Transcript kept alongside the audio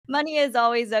Money is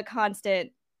always a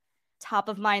constant top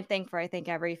of mind thing for, I think,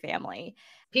 every family.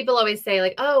 People always say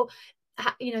like, "Oh,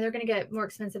 they're going to get more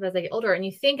expensive as they get older." And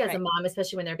you think as a Right. mom,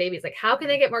 especially when they're babies, like, how can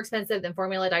they get more expensive than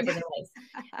formula, diapers, and wipes?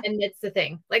 And it's the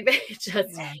thing. Like they just Yeah.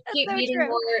 That's keep so needing true.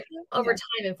 more over Yeah.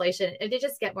 time inflation, and they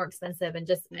just get more expensive. And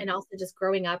just and Mhm. also just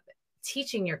growing up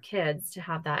teaching your kids to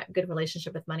have that good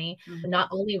relationship with money, Mhm. not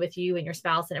only with you and your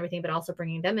spouse and everything, but also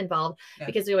bringing them involved. Yeah.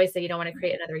 Because we always say you don't want to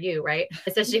create another you, right?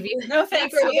 Especially if you No you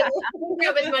offense to you. grew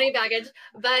up with money baggage.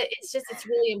 But it's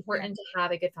really important to have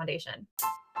a good foundation.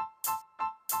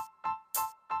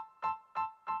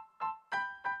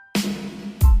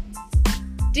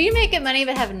 Do you make good money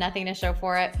but have nothing to show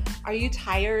for it? Are you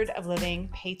tired of living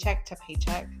paycheck to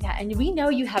paycheck? Yeah, and we know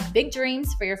you have big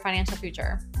dreams for your financial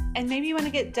future. And maybe you want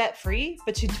to get debt free,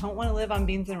 but you don't want to live on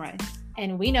beans and rice.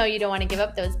 And we know you don't want to give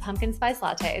up those pumpkin spice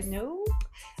lattes. No.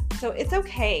 So it's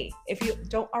okay if you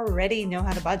don't already know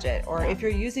how to budget, or if you're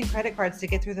using credit cards to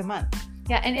get through the month.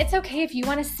 Yeah, and it's okay if you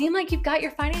want to seem like you've got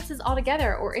your finances all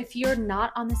together, or if you're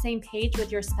not on the same page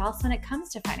with your spouse when it comes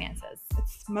to finances.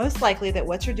 It's most likely that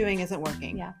what you're doing isn't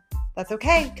working. Yeah. That's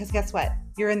okay, because guess what?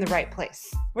 You're in the right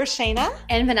place. We're Shayna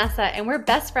and Vanessa, and we're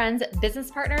best friends, business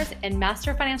partners, and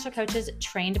master financial coaches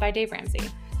trained by Dave Ramsey.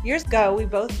 Years ago, we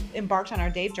both embarked on our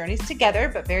Dave journeys together,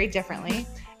 but very differently.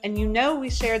 And we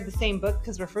shared the same book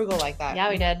because we're frugal like that.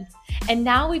 Yeah, we did. And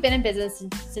now we've been in business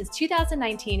since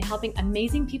 2019, helping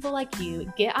amazing people like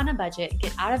you get on a budget,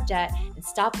 get out of debt, and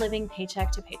stop living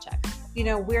paycheck to paycheck.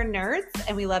 We're nerds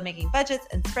and we love making budgets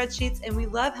and spreadsheets, and we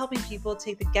love helping people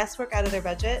take the guesswork out of their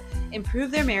budget, improve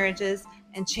their marriages,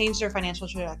 and change their financial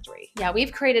trajectory. Yeah,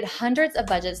 we've created hundreds of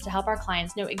budgets to help our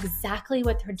clients know exactly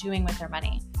what they're doing with their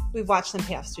money. We've watched them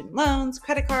pay off student loans,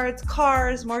 credit cards,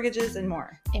 cars, mortgages, and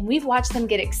more. And we've watched them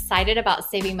get excited about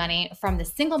saving money, from the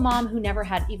single mom who never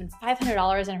had even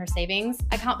 $500 in her savings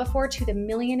account before to the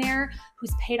millionaire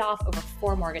who's paid off over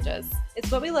 4 mortgages.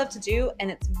 It's what we love to do, and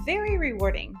it's very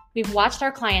rewarding. We've watched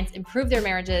our clients improve their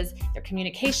marriages, their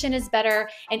communication is better,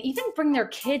 and even bring their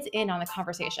kids in on the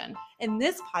conversation. In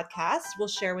this podcast, we'll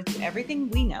share with you everything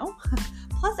we know,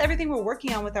 plus everything we're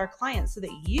working on with our clients, so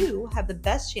that you have the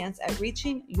best chance at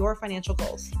reaching your financial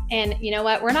goals. And you know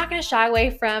what? We're not going to shy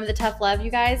away from the tough love, you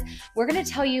guys. We're going to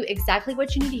tell you exactly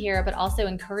what you need to hear, but also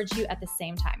encourage you at the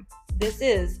same time. This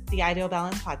is the Ideal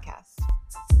Balance Podcast.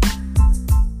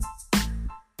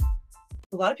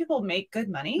 A lot of people make good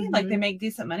money, like they make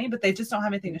decent money, but they just don't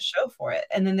have anything to show for it.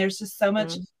 And then there's just so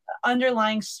much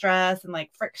underlying stress and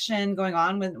like friction going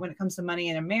on when it comes to money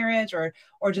in a marriage or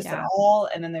just at all.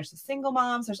 And then there's the single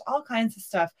moms. There's all kinds of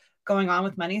stuff going on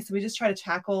with money. So we just try to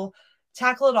tackle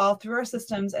it all through our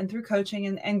systems and through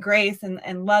coaching and grace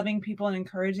and loving people and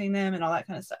encouraging them and all that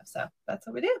kind of stuff. So that's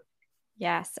what we do.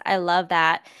 Yes, I love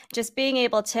that. Just being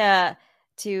able to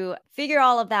figure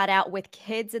all of that out with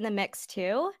kids in the mix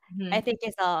too, I think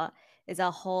is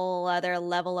a whole other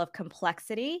level of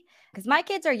complexity, because my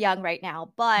kids are young right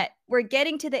now, but we're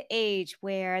getting to the age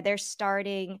where they're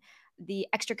starting the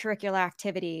extracurricular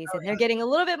activities and they're getting a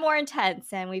little bit more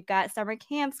intense, and we've got summer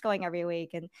camps going every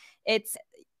week, and it's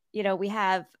we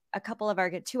have a couple of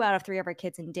 2 out of 3 of our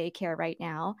kids in daycare right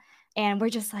now. And we're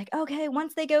just like, okay,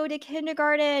 once they go to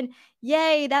kindergarten,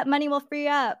 yay, that money will free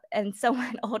up. And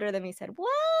someone older than me said, well,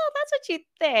 that's what you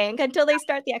think until they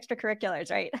start the extracurriculars,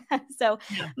 right? So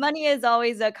money is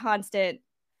always a constant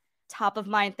top of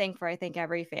mind thing for, I think,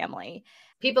 every family.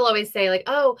 People always say like,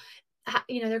 oh,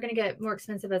 they're going to get more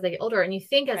expensive as they get older. And you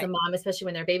think as a Right. mom, especially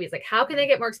when they're babies, like, how can they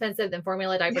get more expensive than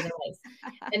formula, diapers, and wipes?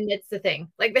 And it's the thing.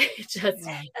 Like they just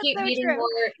keep so needing true. more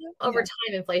over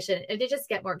time inflation, and they just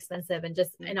get more expensive.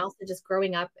 And also just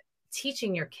growing up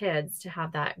teaching your kids to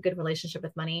have that good relationship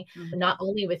with money, not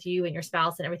only with you and your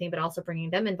spouse and everything, but also bringing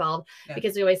them involved.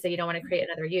 Because we always say you don't want to create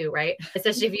another you, right?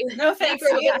 Especially if you No offense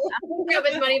to you. grew up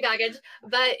with money baggage.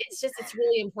 But it's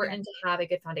really important to have a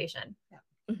good foundation.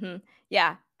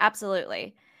 Yeah,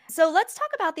 absolutely. So let's talk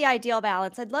about the ideal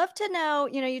balance. I'd love to know,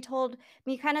 you told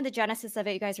me kind of the genesis of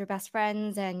it. You guys were best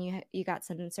friends and you got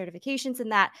some certifications in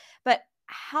that. But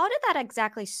how did that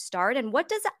exactly start, and what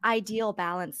does ideal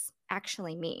balance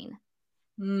actually mean?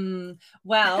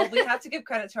 Well, we have to give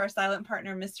credit to our silent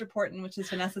partner, Mr. Porton, which is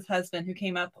Vanessa's husband, who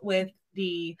came up with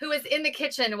who was in the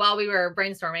kitchen while we were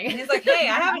brainstorming. And he's like, hey,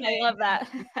 I have an idea. I love that.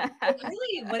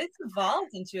 Really, what it's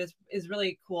evolved into is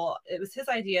really cool. It was his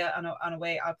idea on a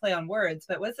way, I'll play on words,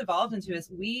 but what it's evolved into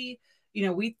is we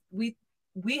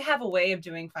have a way of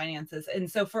doing finances.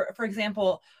 And so for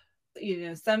example, You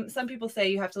know, some people say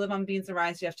you have to live on beans and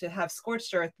rice, you have to have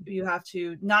scorched earth, you have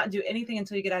to not do anything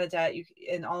until you get out of debt,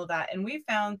 and all of that. And we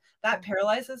found that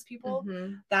paralyzes people.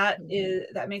 That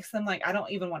makes them like, I don't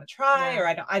even want to try, or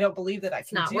I don't believe that I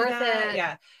can do that.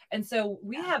 Yeah. And so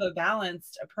we have a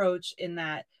balanced approach in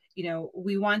that, you know,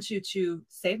 we want you to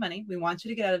save money. We want you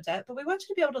to get out of debt, but we want you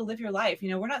to be able to live your life. You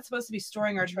know, we're not supposed to be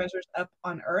storing our treasures up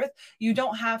on earth. You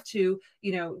don't have to,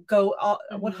 you know, go all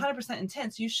 100%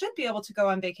 intense. You should be able to go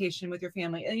on vacation with your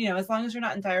family, you know, as long as you're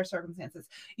not in dire circumstances.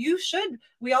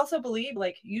 We also believe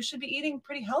like you should be eating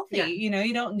pretty healthy. You know,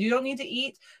 you don't need to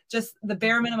eat just the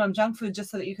bare minimum junk food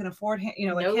just so that you can afford, you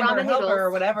know, like Hamburger Helper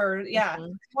or whatever. Yeah.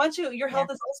 Your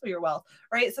health is also your wealth,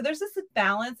 right? So there's this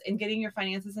balance in getting your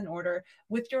finances in order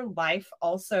with your life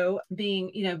also being,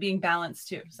 you know, being balanced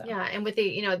too. So yeah. And with the,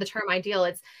 you know, the term ideal,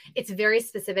 it's very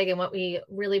specific. And what we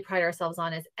really pride ourselves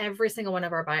on is every single one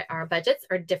of our budgets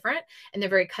are different, and they're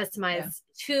very customized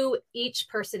to each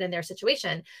person in their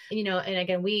situation. And, you know, and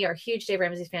again, we are huge Dave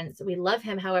Ramsey fans. We love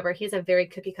him. However, he has a very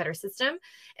cookie cutter system,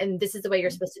 and this is the way you're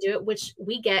supposed to do it, which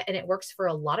we get, and it works for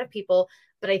a lot of people.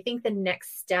 But I think the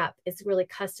next step is really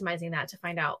customizing that to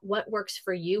find out what works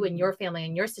for you and your family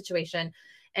and your situation.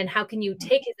 And how can you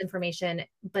take his information,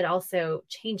 but also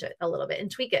change it a little bit and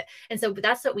tweak it. And so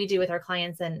that's what we do with our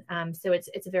clients. And so it's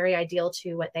very ideal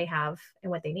to what they have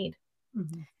and what they need.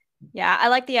 Yeah. I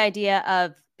like the idea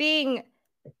of being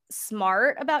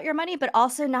smart about your money, but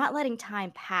also not letting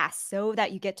time pass so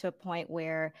that you get to a point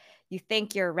where you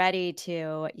think you're ready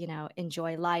to, you know,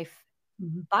 enjoy life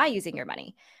by using your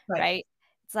money. Right.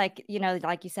 It's like, you know,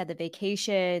 like you said, the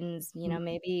vacations, you know,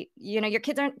 maybe, you know, your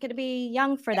kids aren't going to be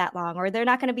young for that long, or they're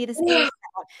not going to be this age. For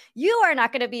that long. You are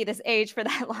not going to be this age for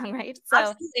that long, right? So,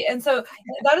 absolutely. And so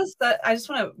that is I just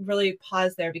want to really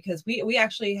pause there, because we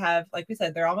actually have, like we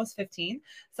said, they're almost 15.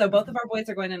 So both of our boys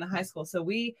are going into high school. So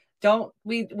we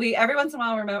every once in a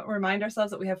while remind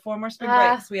ourselves that we have 4 more spring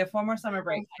breaks. We have 4 more summer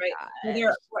breaks, right?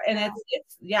 And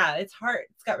it's hard,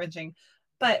 it's gut wrenching.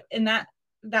 But in that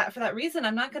for that reason,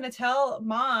 I'm not going to tell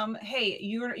mom, hey,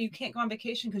 you can't go on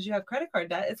vacation because you have credit card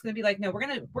debt. It's going to be like, no, we're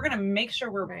going to make sure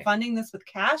we're funding this with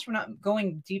cash. We're not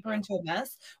going deeper into a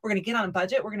mess. We're going to get on a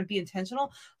budget. We're going to be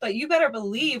intentional. But you better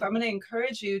believe I'm going to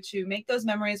encourage you to make those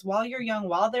memories while you're young,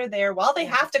 while they're there, while they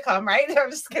have to come, right?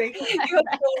 I'm just kidding. You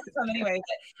have to come anyway.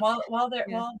 But while they're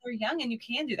young, and you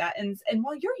can do that, and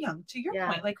while you're young, to your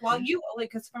point, like while you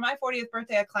because for my 40th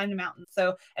birthday, I climbed a mountain.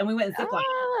 So, and we went zipline.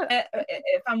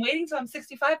 If I'm waiting till I'm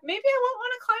 65, maybe I won't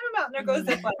want to climb a mountain or go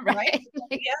zipline, right?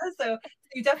 Yeah. So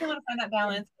you definitely want to find that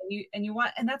balance,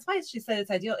 and that's why she said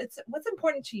it's ideal. It's what's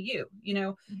important to you. You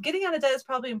know, getting out of debt is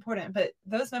probably important, but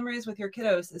those memories with your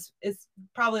kiddos is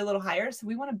probably a little higher. So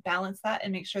we want to balance that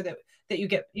and make sure that you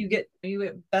get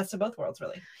best of both worlds,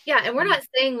 really. Yeah. And we're not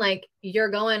saying like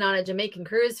you're going on a Jamaican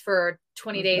cruise for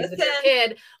 20 days with your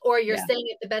kid, or you're staying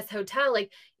at the best hotel.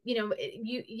 Like, you know,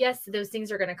 yes, those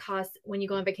things are going to cost when you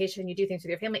go on vacation, you do things with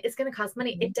your family. It's going to cost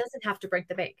money. It doesn't have to break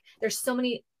the bank. There's so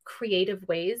many creative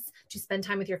ways to spend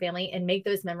time with your family and make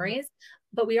those memories,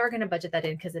 but we are going to budget that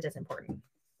in because it is important.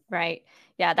 Right.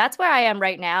 Yeah. That's where I am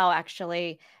right now.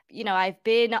 Actually, you know, I've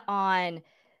been on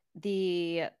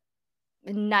the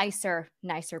nicer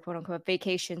quote unquote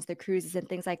vacations, the cruises and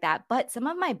things like that. But some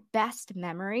of my best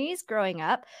memories growing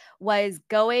up was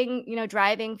going, you know,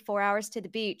 driving 4 hours to the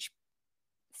beach,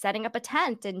 setting up a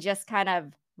tent and just kind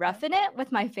of roughing it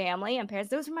with my family and parents.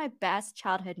 Those were my best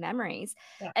childhood memories.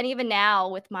 Yeah. And even now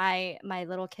with my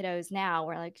little kiddos now,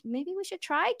 we're like, maybe we should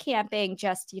try camping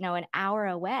just, you know, an hour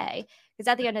away. Because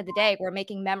at the end of the day, we're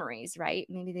making memories, right?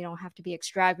 Maybe they don't have to be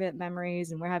extravagant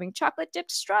memories, and we're having chocolate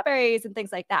dipped strawberries and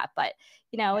things like that. But,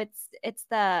 you know, it's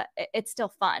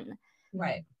still fun.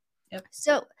 Right. Yep.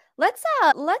 So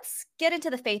let's get into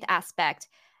the faith aspect.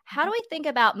 How do we think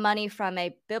about money from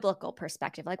a biblical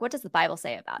perspective? Like, what does the Bible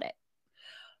say about it?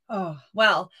 Oh,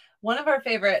 well, one of our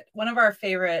favorite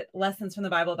lessons from the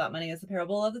Bible about money is the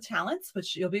parable of the talents,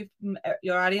 which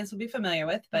your audience will be familiar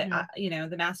with. But you know,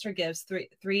 the master gives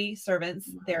three servants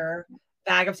their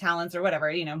bag of talents or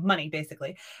whatever, you know, money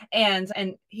basically, and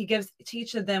he gives to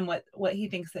each of them what he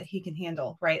thinks that he can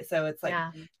handle, right? So it's like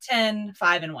 10,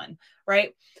 5, and 1,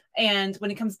 right? And when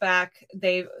he comes back,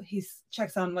 he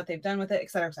checks on what they've done with it,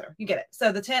 et cetera, et cetera. You get it.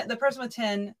 So the person with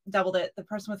 10 doubled it, the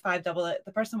person with 5 doubled it,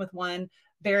 the person with 1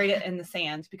 buried it in the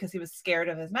sand because he was scared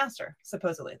of his master.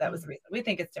 Supposedly that was the reason. We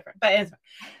think it's different, but anyway.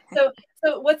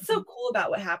 So what's so cool about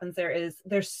what happens there is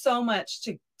there's so much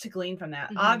to glean from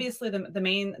that. Obviously the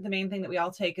main thing that we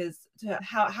all take is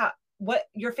what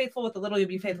you're faithful with a little, you'll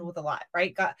be faithful with a lot,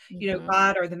 right? God, you know, Mhm.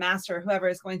 God or the master, whoever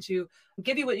is going to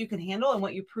give you what you can handle and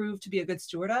what you prove to be a good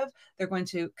steward of, they're going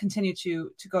to continue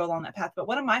to go along that path. But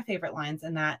one of my favorite lines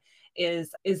in that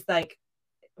is like,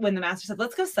 when the master said,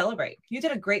 let's go celebrate. You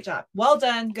did a great job. Well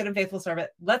done, good and faithful servant.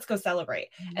 Let's go celebrate.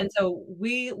 And so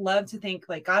we love to think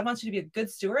like God wants you to be a good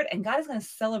steward, and God is going to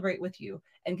celebrate with you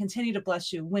and continue to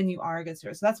bless you when you are a good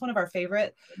steward. So that's one of our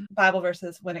favorite Bible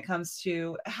verses when it comes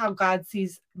to how God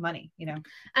sees money, you know. And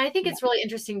I think it's really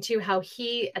interesting too, how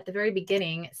he, at the very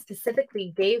beginning,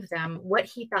 specifically gave them what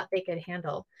he thought they could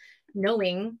handle,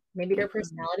 knowing maybe their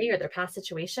personality or their past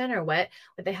situation or what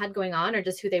they had going on, or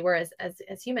just who they were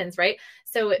as humans. Right.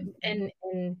 So, and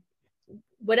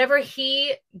whatever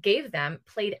he gave them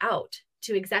played out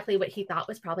to exactly what he thought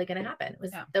was probably going to happen. It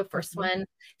was the first one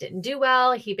didn't do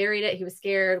well. He buried it. He was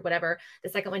scared, whatever. The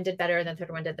second one did better. And the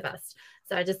third one did the best.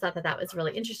 So I just thought that was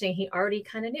really interesting. He already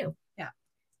kind of knew. Yeah.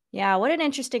 Yeah, what an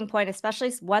interesting point,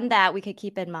 especially one that we could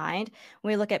keep in mind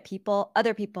when we look at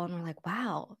other people, and we're like,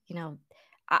 wow,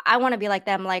 I want to be like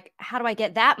them. Like, how do I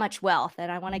get that much wealth?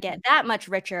 And I want to get that much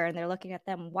richer. And they're looking at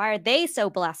them. Why are they so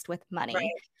blessed with money?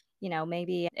 Right.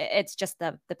 Maybe it's just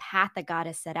the path that God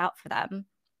has set out for them.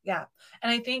 Yeah.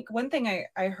 And I think one thing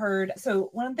I heard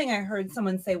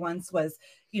someone say once was,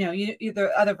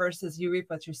 the other verses, you reap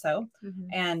what you sow.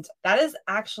 And that is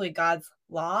actually God's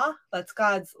law. That's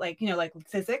God's, like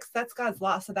physics, that's God's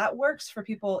law. So that works for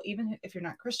people, even if you're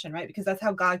not Christian, right? Because that's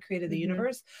how God created the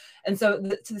universe. And so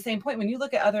to the same point, when you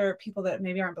look at other people that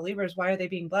maybe aren't believers, why are they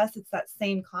being blessed? It's that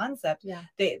same concept. Yeah.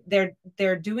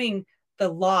 They're doing the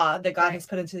law that God has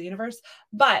put into the universe.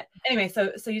 But anyway,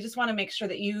 so you just want to make sure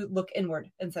that you look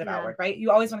inward instead of outward, right? You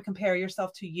always want to compare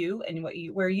yourself to you and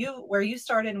where you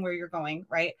started and where you're going,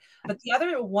 right? But the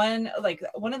other one, like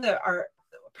one of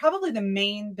probably the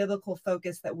main biblical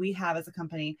focus that we have as a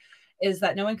company is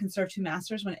that no one can serve two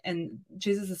masters, and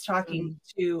Jesus is talking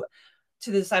to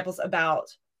the disciples about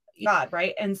God,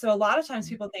 right? And so a lot of times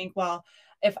people think, well,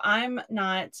 if I'm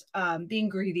not being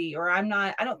greedy, or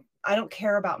I don't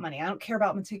care about money, I don't care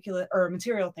about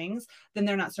material things, then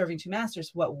they're not serving two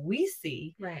masters. What we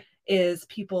see is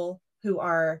people who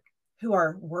are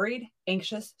worried,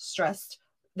 anxious, stressed.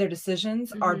 Their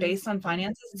decisions are based on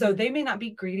finances. So they may not be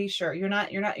greedy. Sure.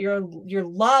 Your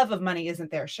love of money isn't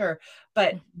there. Sure.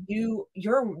 But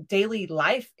your daily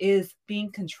life is being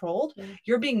controlled.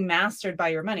 You're being mastered by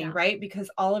your money, right?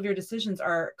 Because all of your decisions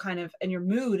are and your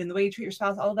mood and the way you treat your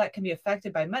spouse, all of that can be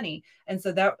affected by money. And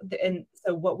so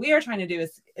what we are trying to do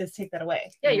is take that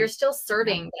away. Yeah. You're still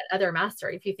serving that other master.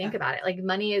 If you think about it, like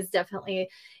money is definitely,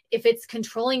 if it's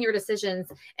controlling your decisions,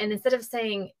 and instead of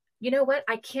saying, you know what,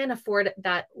 I can't afford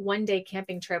that one-day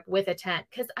camping trip with a tent.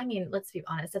 Because I mean, let's be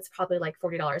honest, that's probably like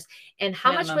 $40. And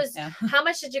how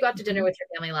much did you go out to dinner with your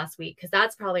family last week? Because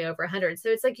that's probably over $100. So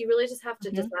it's like you really just have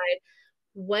to decide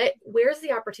where's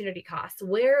the opportunity cost?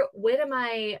 What am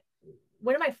I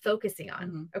focusing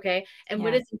on? Okay. And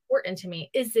what is important to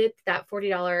me? Is it that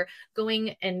 $40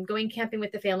 going camping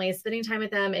with the family, spending time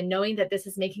with them and knowing that this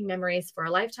is making memories for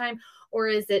a lifetime? Or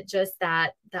is it just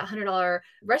that $100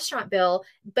 restaurant bill,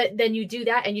 but then you do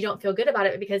that and you don't feel good about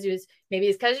it because maybe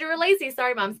it's because you were lazy.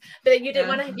 Sorry, moms, but you didn't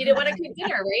want to cook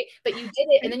dinner, right? But you did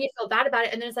it and then you feel bad about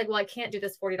it. And then it's like, well, I can't do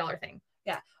this $40 thing.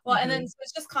 Yeah. Well, and then so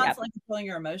it's just constantly controlling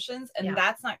your emotions, and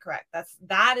that's not correct.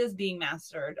 that is being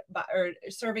mastered by, or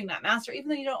serving that master, even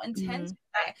though you don't intend to.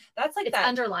 That's like it's that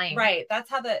underlying, right? That's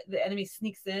how the enemy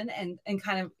sneaks in and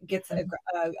kind of gets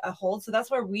a hold. So that's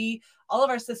where all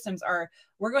of our systems are.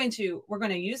 We're going to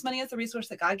use money as a resource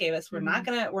that God gave us. We're not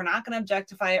gonna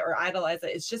objectify it or idolize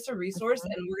it. It's just a resource,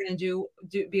 and we're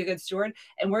gonna be a good steward.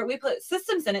 And we put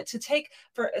systems in it to take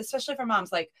especially for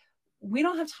moms, like, we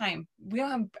don't have time. We don't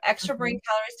have extra brain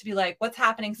calories to be like, what's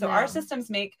happening? So our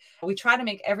systems we try to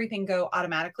make everything go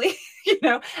automatically,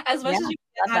 as much as you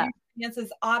can have your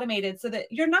finances automated so that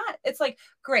it's like,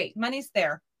 great, money's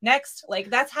there. Next, like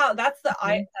that's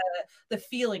the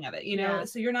feeling of it,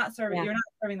 so you're not serving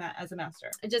that as a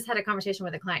master. I just had a conversation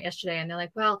with a client yesterday and they're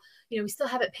like, well, we still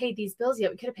haven't paid these bills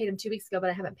yet. We could have paid them 2 weeks ago, but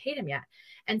I haven't paid them yet.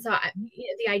 And so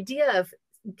the idea of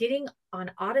getting on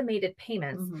automated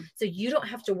payments so you don't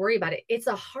have to worry about it. It's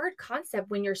a hard concept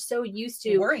when you're so used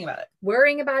to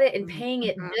worrying about it and paying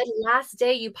it the last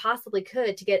day you possibly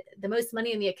could to get the most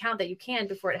money in the account that you can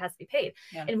before it has to be paid.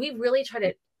 And we really try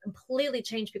to completely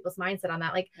change people's mindset on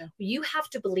that. Like, you have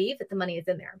to believe that the money is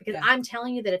in there because I'm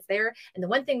telling you that it's there. And the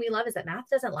one thing we love is that math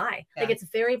doesn't lie. Like, it's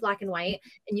very black and white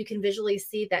and you can visually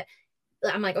see that.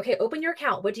 I'm like, okay, open your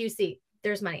account. What do you see?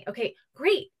 There's money. Okay,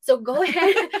 great. So go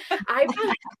ahead. I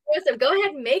promise. So go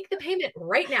ahead and make the payment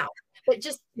right now. But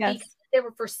just be they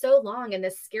were for so long in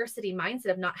this scarcity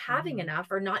mindset of not having enough,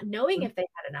 or not knowing if they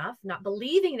had enough, not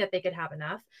believing that they could have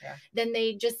enough, then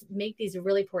they just make these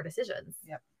really poor decisions.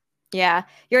 Yep. Yeah,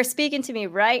 you're speaking to me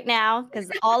right now, because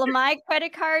all of my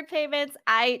credit card payments,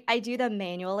 I do them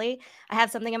manually. I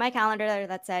have something in my calendar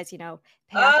that says, pay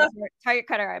off your Target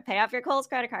credit card, pay off your Kohl's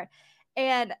credit card.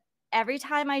 And every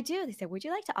time I do, they say, "Would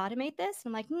you like to automate this?"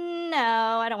 I'm like, "No,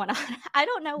 I don't want to." I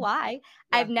don't know why.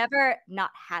 Yeah. I've never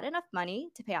not had enough money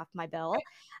to pay off my bill.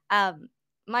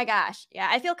 My gosh, yeah,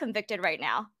 I feel convicted right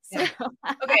now. So. Yeah.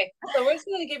 Okay, so we're just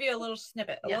going to give you a little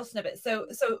snippet. So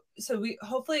we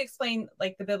hopefully explain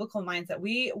like the biblical mindset.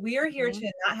 We are here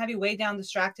to not have you weighed down,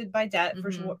 distracted by debt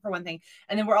for one thing,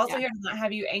 and then we're also here to not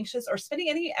have you anxious or spending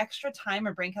any extra time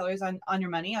or brain calories on your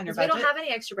money, on your budget. We don't have any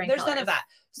extra brain calories. There's none of that.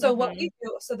 So what we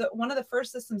do, one of the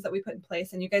first systems that we put in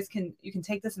place, and you guys can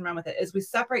take this and run with it, is we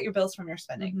separate your bills from your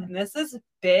spending. And this is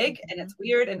big and it's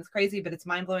weird and it's crazy, but it's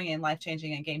mind blowing and life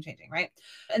changing and game changing, right?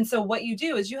 And so what you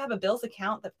do is you have a bills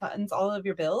account that funds all of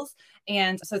your bills,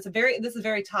 and so this is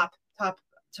very top. What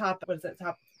is it?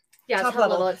 Top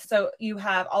level. So you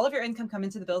have all of your income come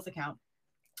into the bills account.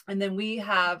 And then we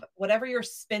have whatever your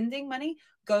spending money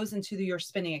goes into your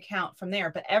spending account from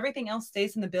there, but everything else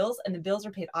stays in the bills, and the bills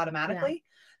are paid automatically.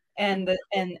 And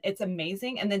it's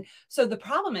amazing. And then, so the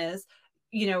problem is,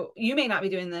 you may not be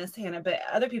doing this, Hannah, but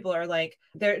other people are like,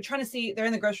 they're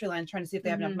in the grocery line trying to see if they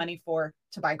have enough money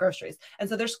to buy groceries. And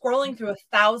so they're scrolling through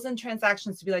 1,000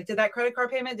 transactions to be like, did that credit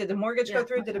card payment, did the mortgage go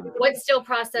through? What's still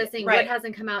processing? Right. What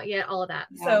hasn't come out yet? All of that.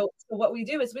 So what we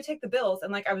do is we take the bills,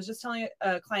 and like I was just telling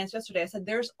clients yesterday, I said,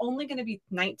 there's only going to be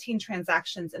 19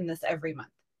 transactions in this every month.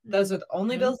 Those are the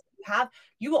only bills you have.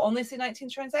 You will only see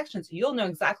 19 transactions. You'll know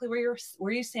exactly where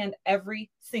you stand every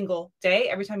single day,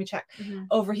 every time you check.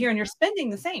 Over here, and you're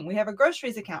spending the same. We have a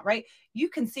groceries account, right? You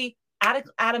can see at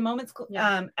a moment's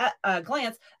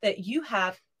glance that you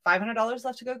have $500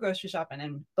 left to go grocery shopping.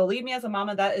 And believe me, as a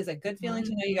mama, that is a good feeling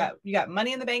to know you got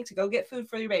money in the bank to go get food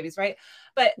for your babies, right?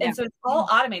 But and so it's all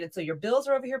automated. So your bills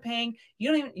are over here paying.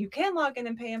 You can log in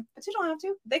and pay them, but you don't have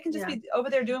to. They can just be over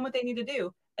there doing what they need to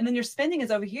do. And then your spending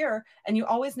is over here, and you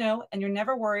always know, and you're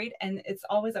never worried, and it's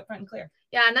always upfront and clear.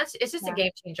 Yeah. And it's just a game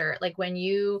changer. Like when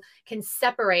you can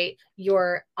separate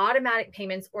your automatic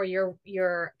payments or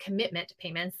your commitment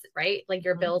payments, right? Like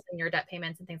your bills and your debt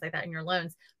payments and things like that, and your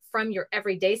loans, from your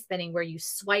everyday spending where you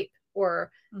swipe or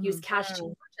use cash to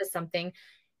purchase something,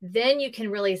 then you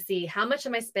can really see, how much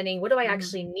am I spending? What do I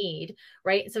actually need?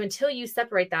 Right. So until you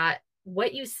separate that,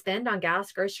 what you spend on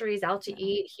gas, groceries, out to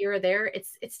eat, here or there,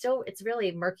 it's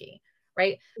really murky.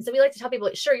 Right. And so we like to tell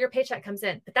people, sure, your paycheck comes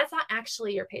in, but that's not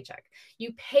actually your paycheck.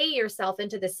 You pay yourself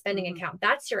into this spending account.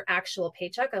 That's your actual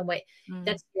paycheck, on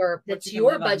that's your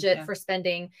budget for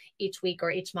spending each week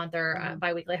or each month or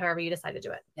biweekly, however you decide to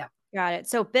do it. Yeah. Got it.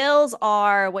 So bills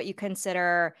are what you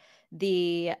consider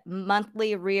the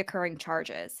monthly reoccurring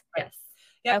charges. Yes.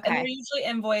 Yeah. Okay. And they're usually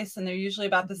invoiced, and they're usually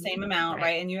about the same amount,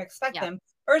 right? And you expect them.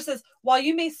 Versus, while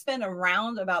you may spend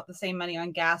around about the same money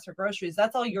on gas or groceries,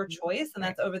 that's all your choice, and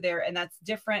that's over there, and that's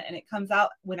different, and it comes out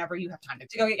whenever you have time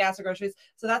to go get gas or groceries.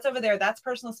 So that's over there. That's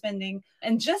personal spending,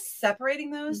 and just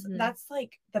separating those. That's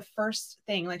like the first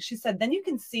thing. Like she said, then you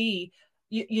can see.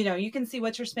 You can see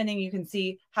what you're spending. You can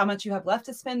see how much you have left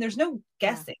to spend. There's no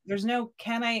guessing. There's no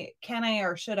can I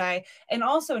or should I. And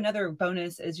also another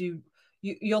bonus is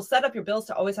you'll set up your bills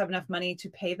to always have enough money to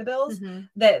pay the bills,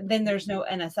 that then there's no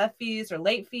NSF fees or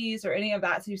late fees or any of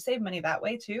that. So you save money that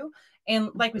way too. And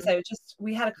like we said,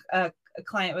 we had a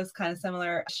client was kind of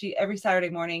similar. She, every Saturday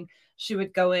morning, she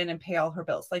would go in and pay all her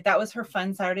bills. Like that was her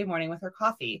fun Saturday morning with her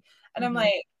coffee. And I'm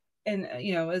like, and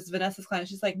as Vanessa's client,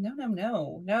 she's like, no,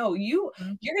 you're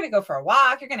going to go for a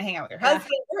walk. You're going to hang out with your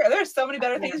husband. There's so many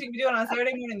better things you can be doing on a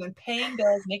Saturday morning than paying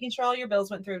bills, making sure all your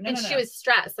bills went through. She was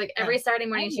stressed. Like every Saturday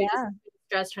morning, she was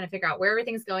stressed, trying to figure out where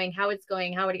everything's going, how it's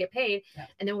going, how would it get paid.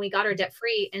 And then when we got her debt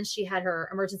free and she had her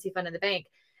emergency fund in the bank,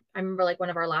 I remember like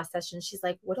one of our last sessions, she's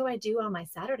like, what do I do on my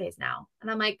Saturdays now? And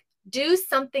I'm like, do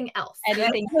something else.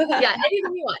 Anything.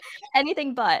 Anything you want.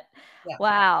 Anything but. Yeah.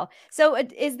 Wow. So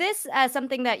is this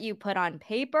something that you put on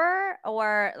paper,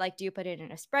 or like, do you put it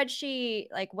in a spreadsheet?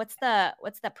 Like what's the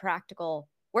practical,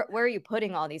 where are you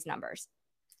putting all these numbers?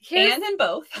 And in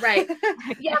both. Right.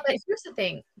 Yeah. But here's the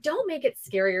thing. Don't make it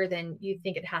scarier than you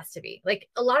think it has to be. Like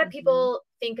a lot of people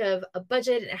think of a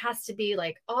budget and it has to be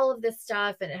like all of this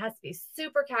stuff and it has to be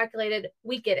super calculated.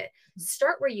 We get it.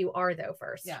 Start where you are though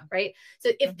first. Yeah. Right.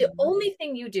 So if the only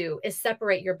thing you do is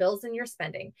separate your bills and your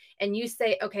spending, and you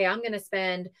say, okay, I'm going to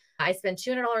spend I spend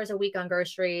 $200 a week on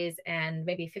groceries and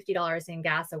maybe $50 in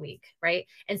gas a week, right?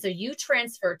 And so you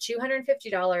transfer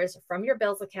 $250 from your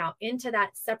bills account into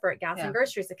that separate gas and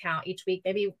groceries account each week,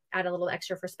 maybe add a little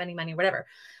extra for spending money, whatever.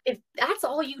 If that's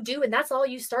all you do and that's all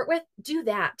you start with, do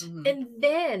that. And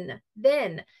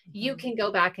then you can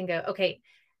go back and go, okay,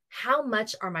 how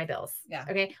much are my bills?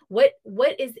 Okay. What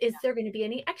is there going to be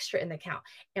any extra in the account?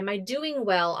 Am I doing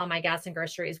well on my gas and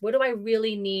groceries? What do I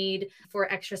really need for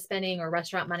extra spending or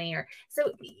restaurant money? Or so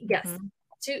yes.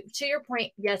 To your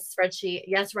point, yes, spreadsheet.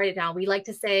 Yes, write it down. We like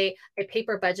to say a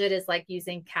paper budget is like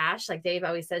using cash. Like Dave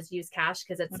always says, use cash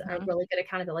because it's a really good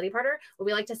accountability partner. But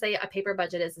we like to say a paper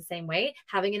budget is the same way.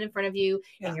 Having it in front of you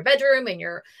in your bedroom, in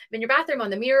your bathroom, on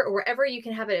the mirror, or wherever you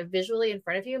can have it visually in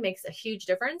front of you makes a huge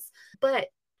difference. But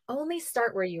only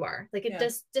start where you are. Like it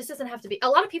just doesn't have to be. A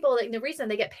lot of people, like the reason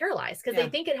they get paralyzed because they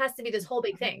think it has to be this whole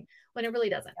big thing when it really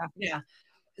doesn't.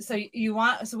 So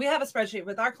we have a spreadsheet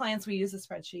with our clients. We use a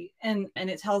spreadsheet and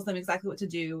it tells them exactly what to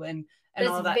do and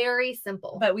all of that. Very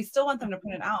simple, but we still want them to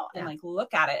print it out and like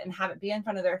look at it and have it be in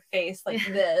front of their face like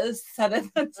this, so that,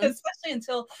 especially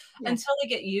until they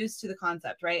get used to the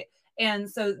concept, right? And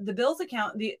so the bills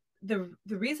account, the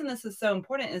reason this is so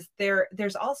important is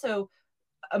there's also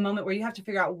a moment where you have to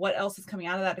figure out what else is coming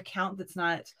out of that account that's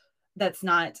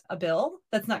not a bill,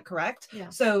 that's not correct.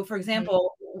 So for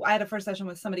example, I had a first session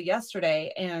with somebody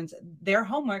yesterday and their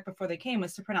homework before they came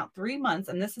was to print out 3 months.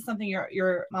 And this is something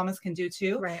your mamas can do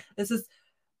too. Right. This is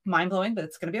mind blowing, but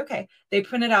it's going to be okay. They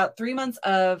printed out 3 months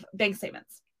of bank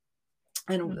statements.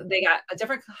 And they got a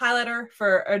different color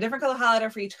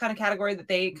highlighter for each kind of category that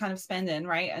they kind of spend in,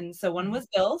 right? And so one was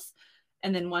bills,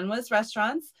 and then one was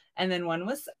restaurants, and then one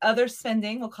was other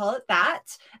spending, we'll call it that,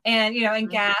 and and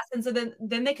gas. And so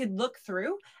then they could look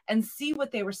through and see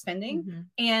what they were spending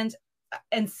and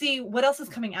see what else is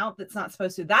coming out that's not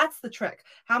supposed to. That's the trick.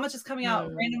 How much is coming out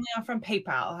randomly from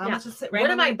PayPal? How much is it randomly?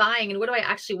 What am I buying and what do I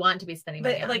actually want to be spending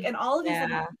money on? Like, and all of these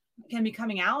things can be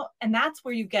coming out, and that's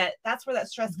where that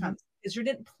stress comes. Is you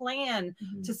didn't plan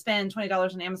to spend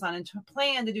 $20 on Amazon and to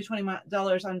plan to do $20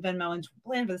 on Venmo and to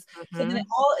plan for this. So then it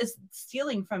all is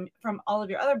stealing from all of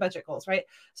your other budget goals, right?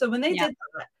 So when they did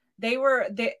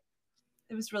that,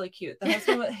 it was really cute. The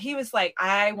husband, he was like,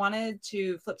 I wanted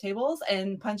to flip tables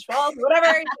and punch walls,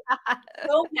 whatever.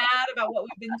 So mad about what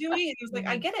we've been doing. And he was like,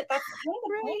 I get it. That's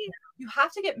right. You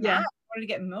have to get mad in order to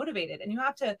get motivated. And you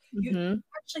have to you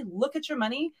actually look at your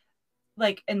money,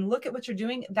 and look at what you're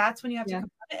doing. That's when you have to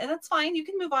confront it. And that's fine. You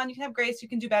can move on. You can have grace. You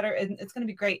can do better. And it's going to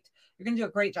be great. You're going to do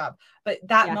a great job. But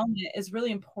that moment is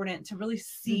really important to really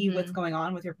see what's going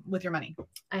on with your money.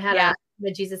 I had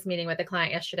the Jesus meeting with a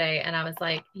client yesterday, and I was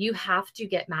like, you have to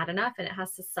get mad enough and it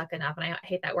has to suck enough. And I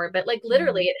hate that word, but like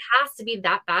literally it has to be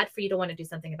that bad for you to want to do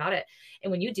something about it.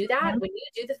 And when you do that, when you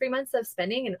do the 3 months of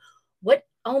spending and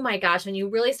oh my gosh, when you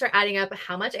really start adding up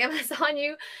how much Amazon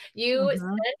you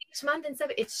spend each month and stuff,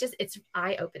 it's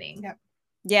eye-opening.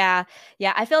 Yeah.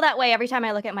 I feel that way every time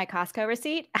I look at my Costco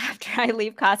receipt after I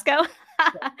leave Costco.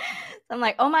 So I'm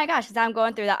like, oh my gosh, because I'm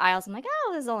going through the aisles. I'm like,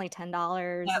 oh, this is only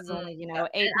 $10. This is only,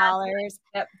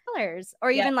 $8. Or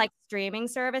even like streaming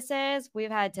services. We've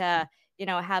had to,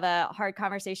 have a hard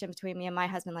conversation between me and my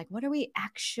husband. Like, what are we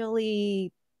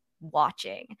actually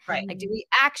watching? Right. Like, do we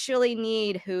actually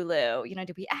need Hulu?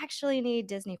 Do we actually need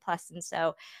Disney Plus? And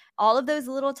so all of those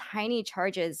little tiny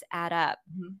charges add up.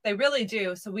 They really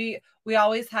do. So we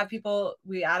always have people,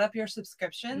 we add up your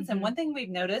subscriptions. And one thing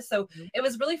we've noticed, so it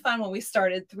was really fun when we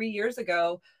started 3 years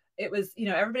ago. It was,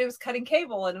 everybody was cutting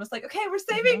cable and it was like, okay, we're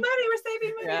saving money.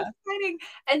 It's exciting.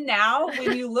 And now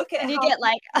when you look at and you get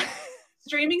like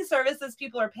streaming services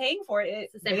people are paying for it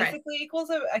basically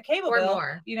equals a cable bill.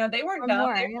 More. They weren't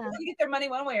dumb. They're going to get their money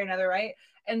one way or another, right?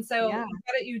 And so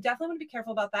you definitely want to be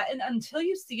careful about that. And until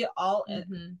you see it all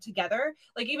together,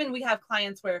 like even we have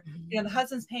clients where the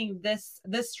husband's paying this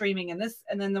streaming and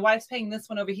then the wife's paying this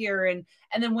one over here, and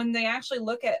then when they actually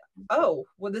look at, oh,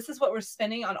 well, this is what we're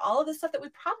spending on all of this stuff that we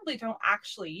probably don't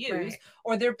actually use,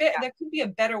 or there could be a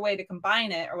better way to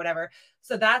combine it or whatever.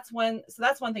 So that's one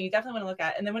thing you definitely want to look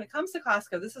at. And then when it comes to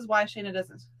Costco, this is why Shayna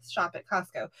doesn't shop at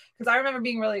Costco, because I remember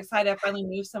being really excited. I finally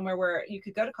moved somewhere where you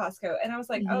could go to Costco, and I was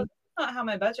like, oh, that's not how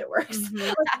my budget works.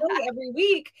 I pay every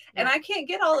week, and I can't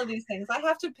get all of these things. I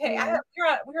have to pay.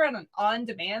 We're on an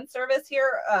on-demand service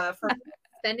here for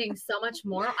spending so much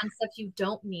more on stuff you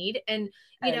don't need. And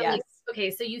okay,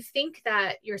 so you think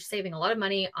that you're saving a lot of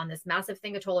money on this massive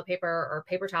thing of toilet paper or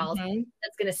paper towels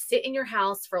that's going to sit in your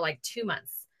house for like 2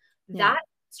 months. That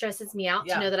stresses me out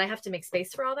to know that I have to make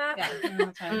space for all that.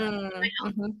 I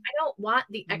don't want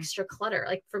the extra clutter.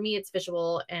 Like for me, it's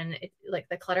visual, and like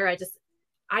the clutter,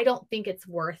 I don't think it's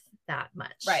worth that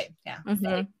much. Right. Yeah.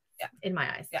 in my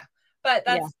eyes. Yeah. But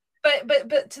that's,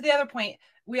 but to the other point,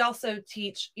 we also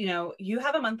teach, you know, you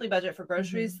have a monthly budget for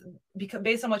groceries because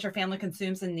based on what your family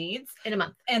consumes and needs in a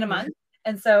month.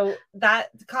 And so that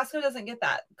Costco doesn't get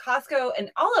that. Costco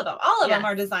and all of them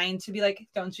are designed to be like,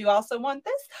 don't you also want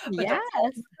this? But yes.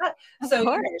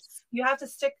 So you have to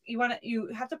stick, you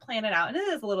have to plan it out. And it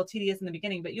is a little tedious in the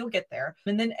beginning, but you'll get there.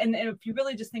 And then, and if you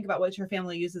really just think about what your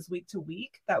family uses week to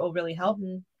week, that will really help.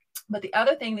 But the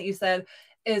other thing that you said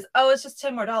is, oh, it's just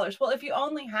 $10 more. Well, if you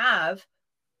only have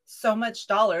so much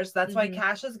dollars, that's why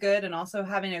cash is good. And also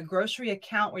having a grocery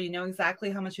account where you know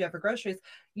exactly how much you have for groceries,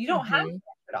 you don't have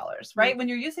dollars, right? When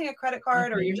you're using a credit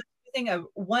card or you're just using a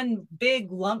one big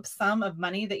lump sum of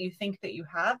money that you think that you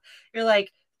have, you're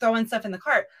like throwing stuff in the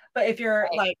cart. But if you're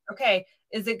like, okay,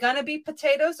 is it going to be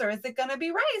potatoes or is it going to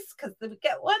be rice? Because we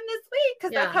get one this week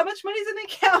because that's how much money's in the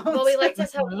account. Well, we like to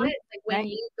tell clients, like when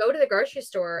you go to the grocery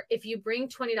store, if you bring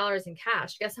 $20 in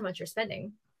cash, guess how much you're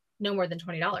spending? No more than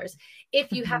 $20.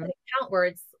 If you have an account where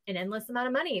it's an endless amount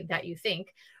of money that you think,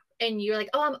 and you're like,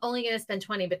 oh, I'm only going to spend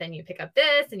 20, but then you pick up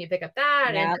this and you pick up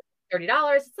that and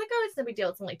 $30. It's like, oh, it's no big deal.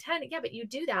 It's only 10. Yeah, but you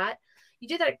do that,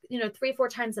 you know, 3-4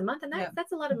 times a month. And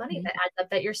that's a lot of money that adds up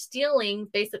that you're stealing.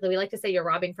 Basically, we like to say you're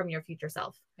robbing from your future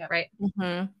self. Right.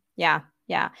 Yeah.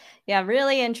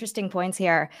 Really interesting points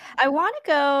here. I want to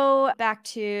go back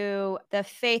to the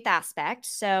faith aspect.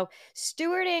 So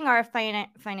stewarding our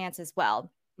finances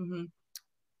well.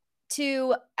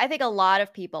 To, I think a lot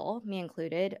of people, me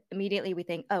included, immediately we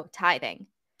think, oh, tithing.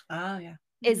 Oh, yeah.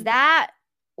 Is that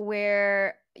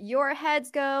where your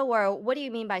heads go? Or what do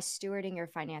you mean by stewarding your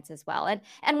finances well?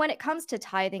 And when it comes to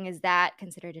tithing, is that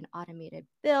considered an automated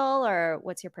bill, or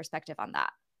what's your perspective on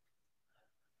that?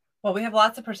 Well, we have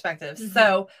lots of perspectives.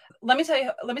 So let me tell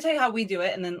you how we do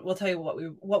it. And then we'll tell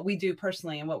you what we do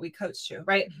personally and what we coach to,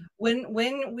 right? When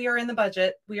we are in the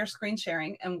budget, we are screen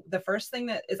sharing. And the first thing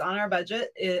that is on our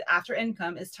budget after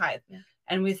income is tithe.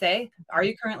 And we say, are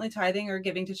you currently tithing or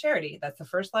giving to charity? That's the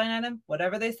first line item.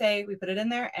 Whatever they say, we put it in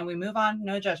there and we move on.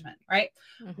 No judgment, right?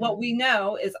 What we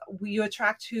know is you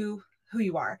attract who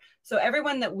you are. So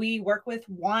everyone that we work with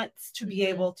wants to be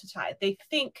able to tithe. They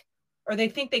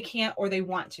think they can't, or they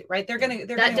want to, right? That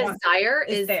desire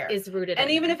is rooted. And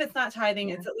even if it's not tithing,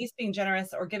 it's at least being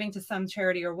generous or giving to some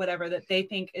charity or whatever that they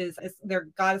think is their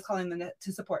God is calling them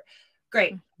to support.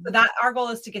 Great. So that our goal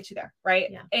is to get you there.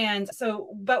 Right. And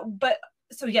so,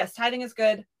 so yes, tithing is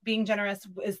good. Being generous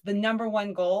is the number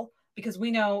one goal, because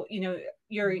we know, you know,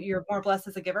 you're more blessed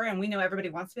as a giver, and we know everybody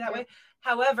wants to be that way.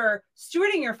 However,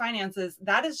 stewarding your finances,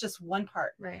 that is just one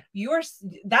part. Right.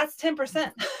 That's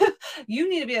 10%. You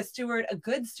need to be a steward, a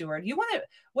good steward.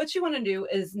 What you want to do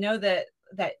is know that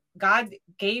God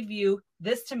gave you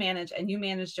this to manage, and you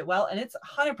managed it well. And it's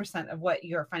 100% of what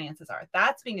your finances are.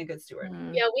 That's being a good steward.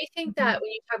 Yeah. We think that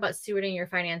when you talk about stewarding your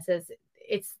finances,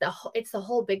 it's the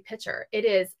whole big picture. It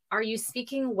is, are you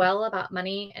speaking well about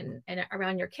money and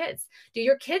around your kids? Do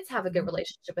your kids have a good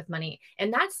relationship with money?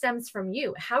 And that stems from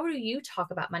you. How do you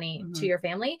talk about money to your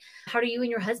family? How do you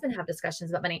and your husband have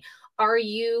discussions about money? Are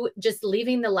you just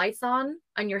leaving the lights on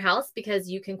your house because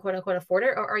you can quote unquote afford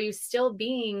it? Or are you still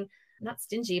being not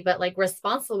stingy, but like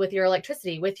responsible with your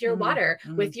electricity, with your water,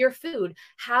 with your food?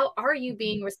 How are you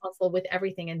being responsible with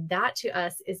everything? And that to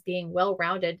us is being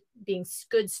well-rounded, being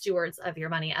good stewards of your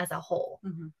money as a whole.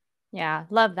 Yeah,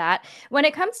 love that. When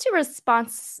it comes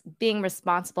to being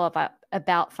responsible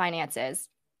about finances,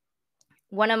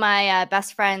 one of my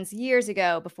best friends years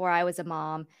ago, before I was a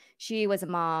mom, she was a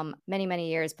mom many, many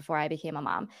years before I became a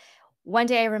mom. One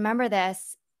day I remember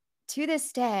this. To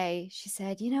this day, she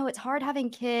said, you know, it's hard having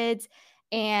kids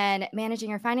and managing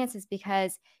your finances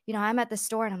because, you know, I'm at the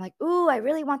store and I'm like, ooh, I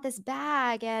really want this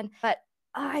bag. But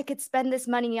I could spend this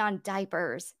money on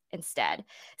diapers instead.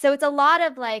 So it's a lot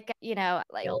of like, you know,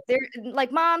 like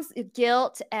like mom's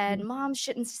guilt, and mom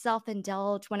shouldn't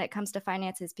self-indulge when it comes to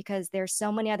finances because there's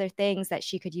so many other things that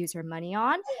she could use her money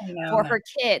on for her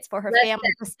kids, for her family,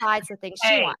 besides the things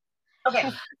she wants.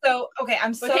 Okay. So,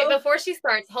 before she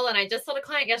starts, hold on. I just told a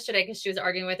client yesterday because she was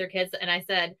arguing with her kids, and I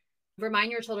said,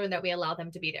 remind your children that we allow them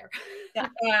to be there.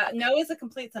 No is a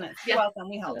complete sentence. You're welcome.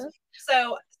 We helped.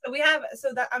 So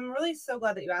that I'm really so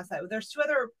glad that you asked that. There's two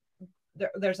other,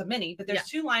 there's a mini, but there's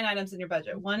two line items in your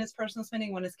budget. One is personal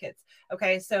spending, one is kids.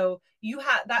 Okay. So you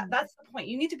have that's the point.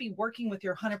 You need to be working with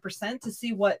your 100% to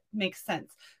see what makes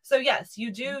sense. So yes, you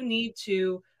do need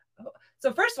to.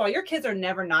 So first of all, your kids are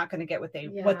never not going to get what they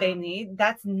need.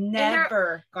 That's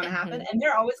never going to happen. And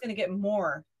they're always going to get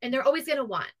more. And they're always going to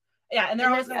want. Yeah. And they're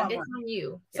always going to want more. It's on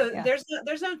you. So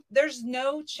there's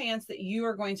no chance that you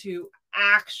are going to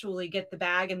actually get the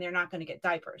bag and they're not going to get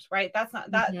diapers, right? That's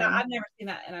not that, that I've never seen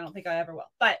that, and I don't think I ever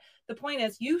will. But the point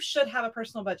is, you should have a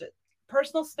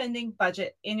personal spending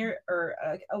budget in your, or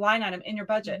a line item in your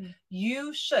budget.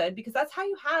 You should, because that's how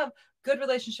you have good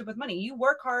relationship with money. You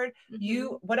work hard,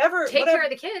 you take care of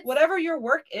the kids, whatever your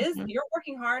work is, you're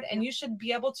working hard, and you should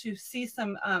be able to see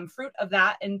some fruit of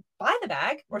that and buy the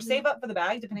bag or save up for the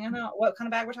bag, depending on what kind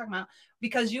of bag we're talking about,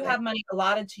 because you have money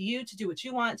allotted to you to do what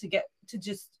you want, to get to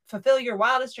just fulfill your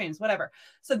wildest dreams, whatever.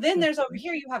 So then there's over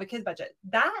here, you have a kid budget.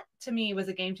 That to me was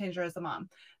a game changer as a mom.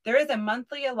 There is a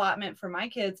monthly allotment for my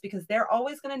kids, because they're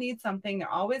always going to need something. They're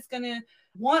always going to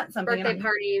want something. Birthday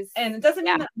parties. And it doesn't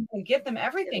mean that I'm going to give them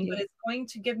everything, but it's going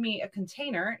to give me a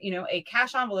container, you know, a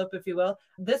cash envelope, if you will.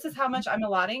 This is how much I'm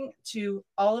allotting to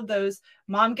all of those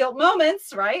mom guilt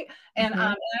moments, right? And I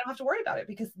don't have to worry about it,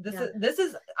 because this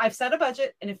is I've set a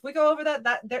budget, and if we go over that,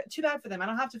 they're too bad for them. I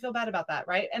don't have to feel bad about that,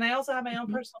 right? And I also have my own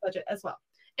personal budget as well.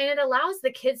 And it allows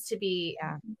the kids to be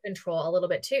in control a little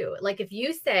bit too. Like if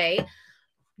you say,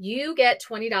 you get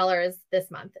 $20 this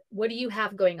month, what do you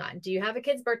have going on? Do you have a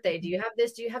kid's birthday? Do you have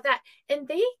this? Do you have that? And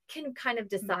they can kind of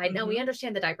decide. Now we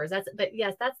understand the diapers, but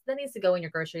yes, that needs to go in your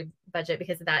grocery budget,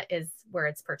 because that is where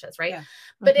it's purchased, right?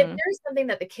 But if there's something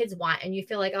that the kids want and you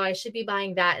feel like, oh, I should be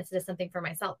buying that instead of something for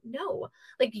myself. No,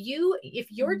 like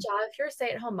if your job, if you're a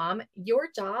stay-at-home mom, your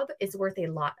job is worth a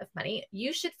lot of money.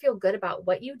 You should feel good about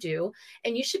what you do,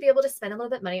 and you should be able to spend a little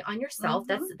bit of money on yourself.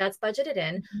 That's budgeted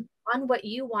in on what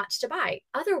you want to buy.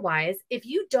 Otherwise, if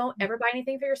you don't ever buy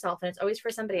anything for yourself and it's always for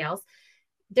somebody else,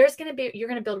 you're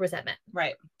going to build resentment.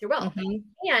 Right. You will.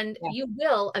 And you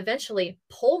will eventually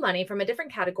pull money from a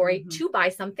different category to buy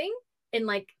something, and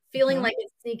like feeling like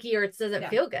it's sneaky or it doesn't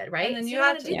feel good. Right. And then you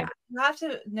have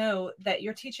to know that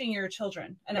you're teaching your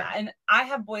children. And I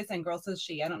have boys and girls, so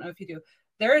I don't know if you do.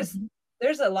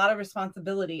 There's a lot of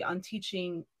responsibility on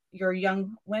teaching your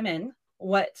young women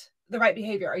what the right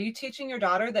behavior. Are you teaching your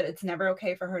daughter that it's never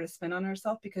okay for her to spend on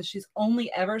herself, because she's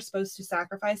only ever supposed to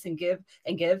sacrifice and give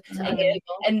and give and give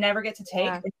and never get to take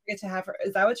and get to have her?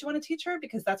 Is that what you want to teach her?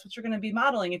 Because that's what you're going to be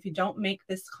modeling if you don't make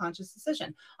this conscious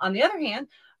decision. On the other hand,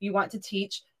 you want to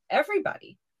teach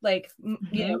everybody, like,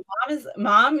 you know,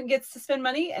 mom gets to spend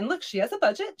money, and look, she has a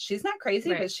budget. She's not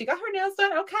crazy, but she got her nails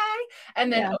done. Okay.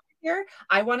 And then over here,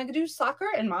 I want to do soccer,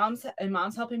 and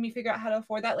mom's helping me figure out how to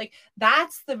afford that. Like,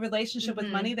 that's the relationship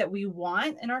with money that we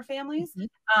want in our families.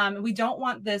 We don't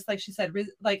want this, like she said,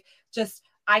 like, just,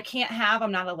 I can't have,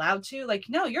 I'm not allowed to. Like,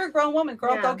 no, you're a grown woman,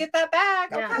 girl, go get that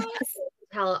bag. Okay.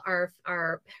 Tell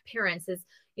our parents is,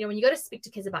 you know, when you go to speak to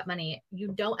kids about money, you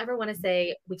don't ever want to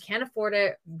say, we can't afford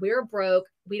it, we're broke,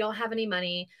 we don't have any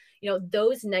money. You know,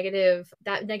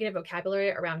 that negative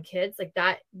vocabulary around kids, like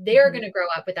that, they're going to grow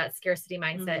up with that scarcity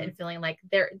mindset and feeling like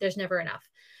there's never enough.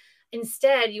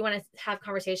 Instead, you want to have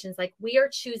conversations like, we are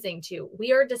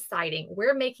deciding,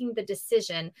 we're making the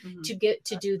decision to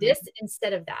do this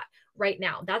instead of that right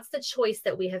now. That's the choice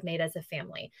that we have made as a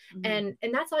family. And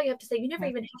that's all you have to say. You never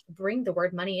even have to bring the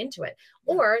word money into it.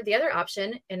 Or the other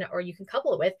option, or you can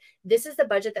couple it with, this is the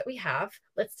budget that we have.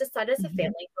 Let's decide as a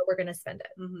family where we're going to spend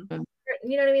it.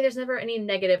 You know what I mean? There's never any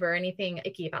negative or anything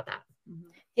icky about that.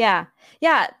 Yeah.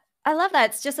 I love that.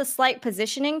 It's just a slight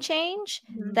positioning change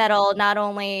that'll not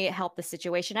only help the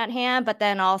situation at hand, but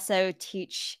then also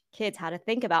teach kids how to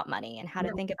think about money and how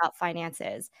to think about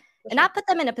finances and not put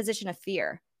them in a position of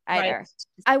fear either.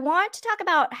 I want to talk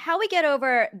about how we get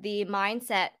over the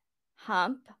mindset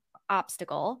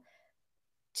obstacle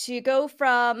to go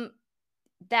from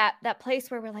that place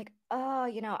where we're like, oh,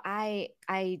 you know, I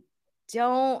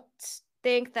don't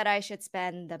think that I should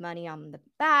spend the money on the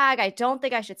bag. I don't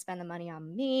think I should spend the money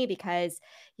on me because,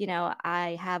 you know,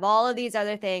 I have all of these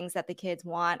other things that the kids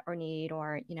want or need,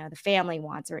 or, you know, the family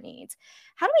wants or needs.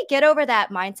 How do we get over that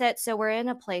mindset so we're in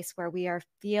a place where we are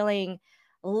feeling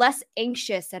less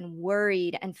anxious and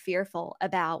worried and fearful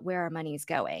about where our money is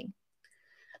going?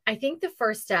 I think the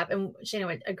first step, and Shana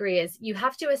would agree, is you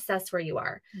have to assess where you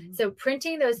are. So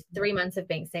printing those 3 months of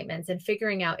bank statements and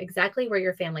figuring out exactly where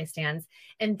your family stands,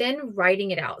 and then writing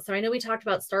it out. So I know we talked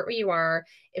about start where you are,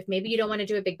 if maybe you don't want to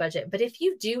do a big budget, but if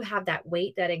you do have that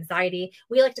weight, that anxiety,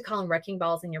 we like to call them wrecking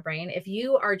balls in your brain. If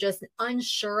you are just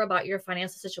unsure about your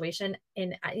financial situation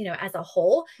in, you know, as a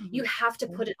whole, you have to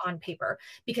put it on paper,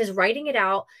 because writing it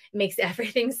out makes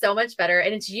everything so much better.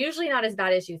 And it's usually not as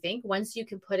bad as you think once you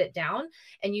can put it down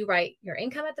and you write your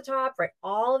income at the top, write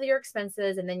all of your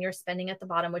expenses, and then your spending at the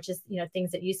bottom, which is, you know,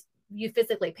 things that you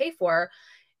physically pay for,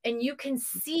 and you can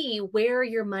see where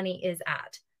your money is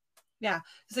at. Yeah.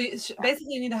 So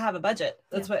basically you need to have a budget.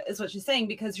 That's what she's saying,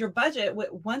 because your budget,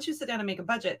 once you sit down and make a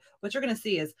budget, what you're going to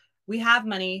see is we have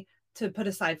money to put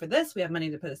aside for this. We have money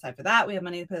to put aside for that. We have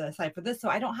money to put aside for this. So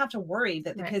I don't have to worry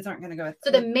that the kids aren't going to go.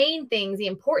 So the main things, the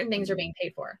important things are being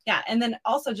paid for. Yeah. And then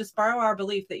also just borrow our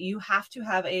belief that you have to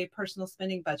have a personal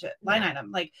spending budget line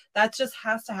item. Like that just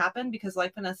has to happen, because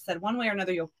like Vanessa said, one way or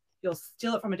another, you'll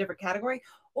steal it from a different category,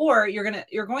 or you're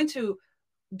going to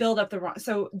build up the wrong.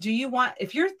 So do you want,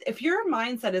 if your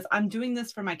mindset is, I'm doing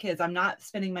this for my kids, I'm not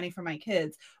spending money for my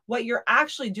kids, what you're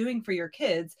actually doing for your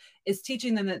kids is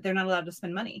teaching them that they're not allowed to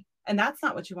spend money. And that's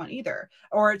not what you want either.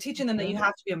 Or teaching them that you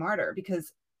have to be a martyr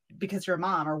because you're a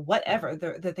mom, or whatever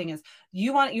the thing is.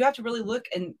 You have to really look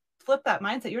and flip that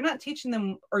mindset. You're not teaching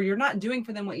them, or you're not doing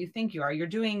for them what you think you are. You're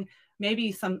doing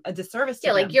maybe a disservice to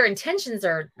them. Like your intentions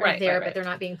are there, but they're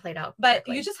not being played out correctly.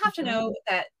 But you just have to know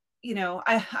that, you know,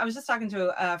 I was just talking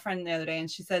to a friend the other day, and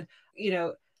she said, you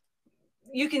know,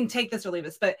 you can take this or leave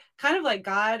this, but kind of like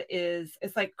God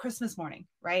it's like Christmas morning,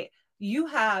 right?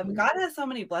 God has so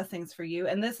many blessings for you.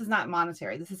 And this is not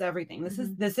monetary. This is everything.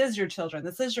 This is your children.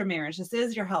 This is your marriage. This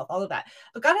is your health, all of that.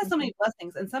 But God has so many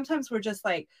blessings. And sometimes we're just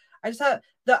like,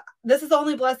 this is the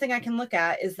only blessing I can look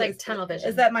at is like tunnel vision.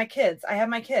 Is that I have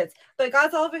my kids. But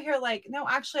God's all over here like, no,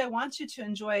 actually, I want you to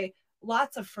enjoy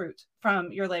lots of fruit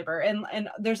from your labor, and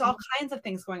there's all kinds of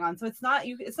things going on. So it's not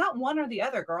one or the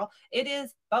other, girl. It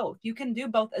is both. You can do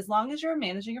both as long as you're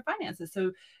managing your finances.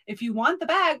 So if you want the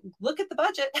bag, look at the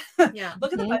budget.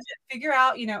 Look at the budget, figure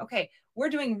out, you know, okay, we're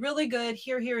doing really good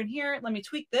here, and here. Let me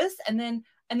tweak this, and then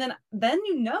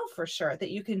you know for sure that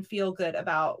you can feel good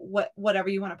about whatever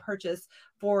you want to purchase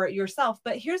for yourself.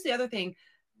 But here's the other thing.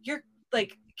 You're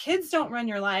like, kids don't run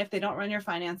your life. They don't run your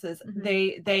finances.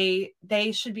 They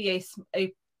should be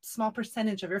a small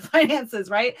percentage of your finances,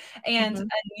 right? And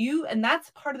and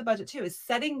that's part of the budget too, is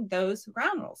setting those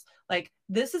ground rules. Like,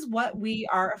 this is what we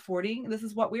are affording. This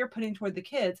is what we are putting toward the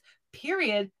kids,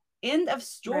 period. End of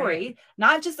story.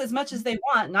 Not just as much as they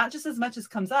want, not just as much as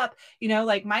comes up. You know,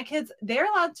 like my kids, they're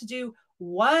allowed to do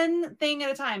one thing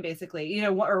at a time, basically, you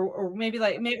know, or maybe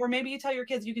you tell your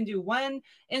kids you can do one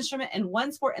instrument and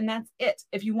one sport, and that's it.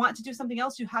 If you want to do something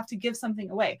else, you have to give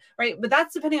something away, right? But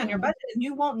that's depending on your budget, and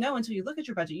you won't know until you look at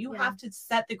your budget. You have to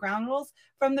set the ground rules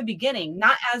from the beginning,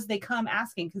 not as they come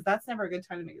asking, because that's never a good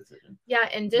time to make a decision. Yeah,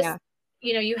 and just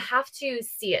you know, you have to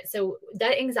see it. So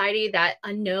that anxiety, that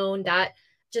unknown, that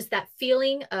just that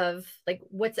feeling of like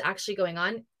what's actually going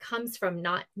on comes from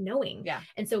not knowing.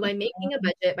 And so by making a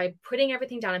budget, by putting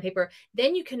everything down on paper,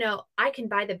 then you can know, I can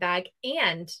buy the bag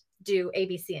and do A,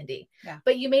 B, C, and D.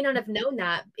 But you may not have known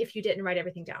that if you didn't write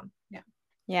everything down.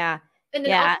 And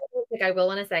then also, like, I will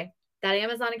want to say that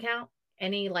Amazon account,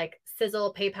 any like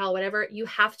Sizzle, PayPal, whatever, you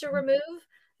have to remove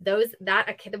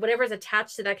whatever is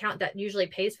attached to that account that usually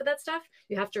pays for that stuff.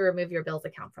 You have to remove your bills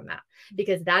account from that,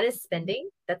 because that is spending.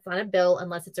 That's not a bill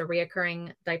unless it's a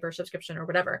reoccurring diaper subscription or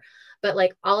whatever. But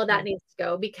like all of that needs to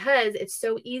go, because it's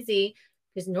so easy.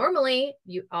 Because normally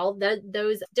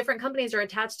those different companies are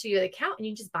attached to your account, and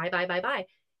you just buy.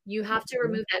 You have to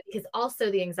remove that, because also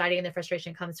the anxiety and the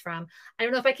frustration comes from, I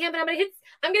don't know if I can, but I'm gonna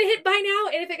hit buy now,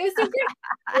 and if it goes through,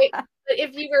 great. But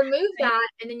if you remove that,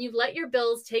 and then you let your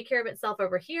bills take care of itself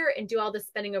over here and do all the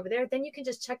spending over there, then you can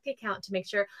just check the account to make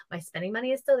sure my spending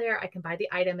money is still there. I can buy the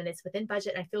item and it's within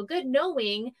budget. And I feel good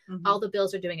knowing all the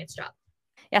bills are doing its job.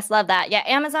 Yes, love that. Yeah,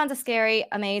 Amazon's a scary,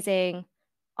 amazing,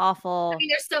 awful. I mean,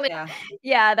 there's so many.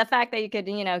 Yeah, the fact that you could,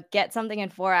 you know, get something in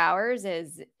 4 hours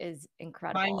is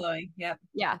incredible. Mind blowing. Yep.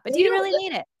 Yeah, but do you really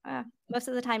need it? Most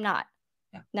of the time, not.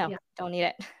 No, don't need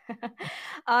it.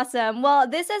 Awesome. Well,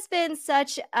 this has been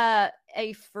such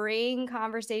a freeing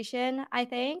conversation, I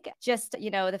think. Just,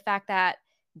 you know, the fact that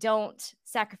don't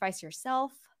sacrifice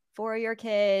yourself for your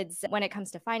kids when it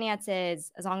comes to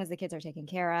finances, as long as the kids are taken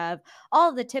care of, all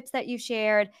of the tips that you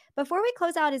shared. Before we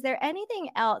close out, is there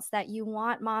anything else that you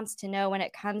want moms to know when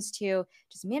it comes to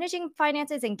just managing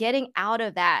finances and getting out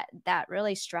of that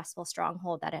really stressful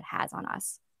stronghold that it has on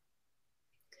us?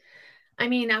 I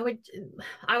mean, I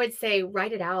would say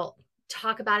write it out,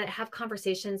 talk about it, have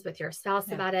conversations with your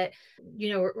spouse about it.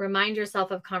 You know, remind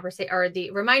yourself of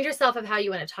remind yourself of how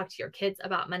you want to talk to your kids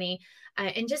about money.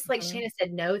 And just like Shana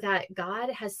said, know that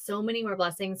God has so many more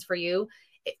blessings for you.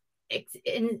 It's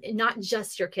not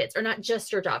just your kids, or not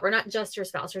just your job, or not just your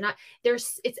spouse,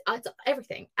 it's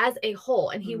everything as a whole.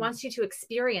 And he wants you to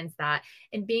experience that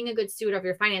and being a good steward of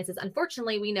your finances.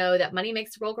 Unfortunately, we know that money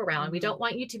makes the world go round. We don't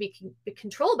want you to be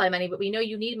controlled by money, but we know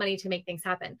you need money to make things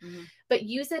happen. But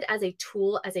use it as a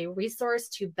tool, as a resource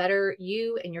to better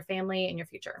you and your family and your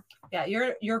future. Yeah,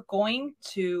 you're going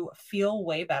to feel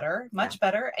way better, much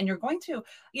better. And you're going to,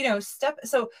 you know,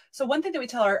 so one thing that we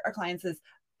tell our clients is,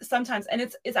 sometimes, and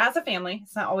it's as a family,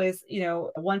 it's not always,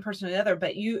 one person or the other,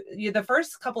 but you the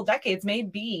first couple decades may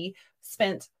be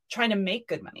spent trying to make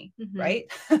good money,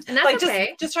 right? And that's like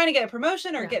okay. just trying to get a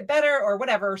promotion or get better or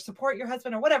whatever, or support your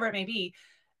husband or whatever it may be.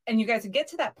 And you guys get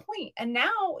to that point, and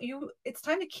now it's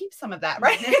time to keep some of that,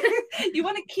 right? You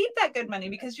want to keep that good money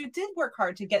because you did work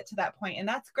hard to get to that point, and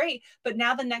that's great. But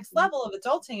now the next level of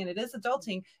adulting, and it is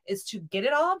adulting, is to get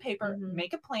it all on paper,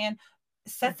 make a plan,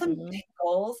 set some big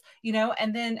goals,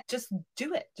 and then just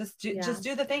do it. Just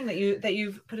do the thing that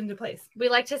you've put into place. We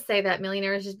like to say that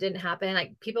millionaires just didn't happen.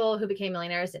 Like, people who became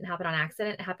millionaires didn't happen on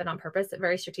accident. It happened on purpose.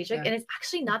 Very strategic. And it's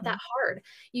actually not that hard.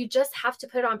 You just have to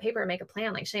put it on paper and make a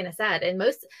plan, like Shana said. And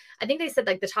I think they said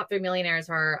like the top 3 millionaires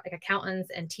are like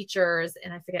accountants and teachers.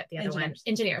 And I forget the other one,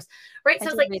 engineers, right? So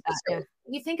it's like,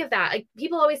 you think of that, like,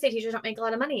 people always say teachers don't make a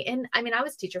lot of money. And I mean, I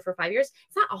was a teacher for 5 years.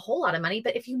 It's not a whole lot of money,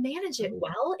 but if you manage it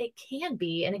well, it can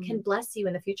be, and it can bless you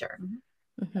in the future.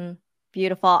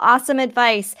 Beautiful. Awesome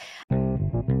advice.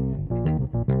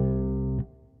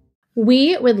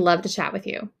 We would love to chat with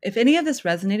you. If any of this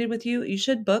resonated with you, you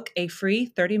should book a free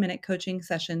 30-minute coaching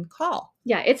session call.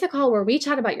 Yeah, it's a call where we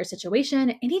chat about your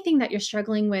situation, anything that you're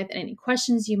struggling with, and any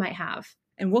questions you might have.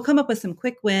 And we'll come up with some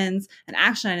quick wins and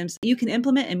action items you can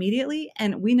implement immediately.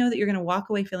 And we know that you're going to walk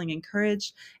away feeling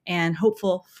encouraged and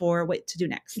hopeful for what to do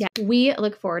next. Yeah, we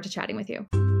look forward to chatting with you.